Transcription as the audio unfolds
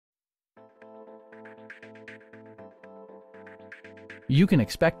You can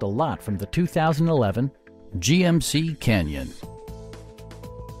expect a lot from the 2011 GMC Canyon.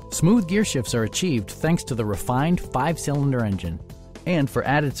 Smooth gear shifts are achieved thanks to the refined 5-cylinder engine. And for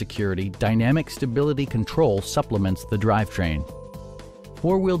added security, dynamic stability control supplements the drivetrain.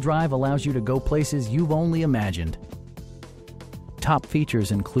 Four-wheel drive allows you to go places you've only imagined. Top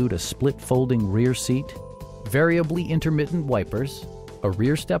features include a split folding rear seat, variably intermittent wipers, a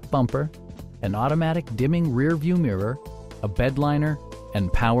rear step bumper, an automatic dimming rear view mirror, a bed liner,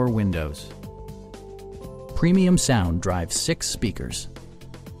 and power windows. Premium sound drives 6 speakers,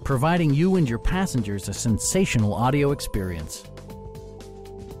 providing you and your passengers a sensational audio experience.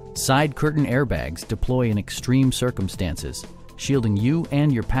 Side curtain airbags deploy in extreme circumstances, shielding you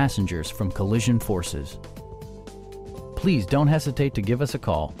and your passengers from collision forces. Please don't hesitate to give us a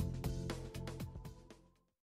call.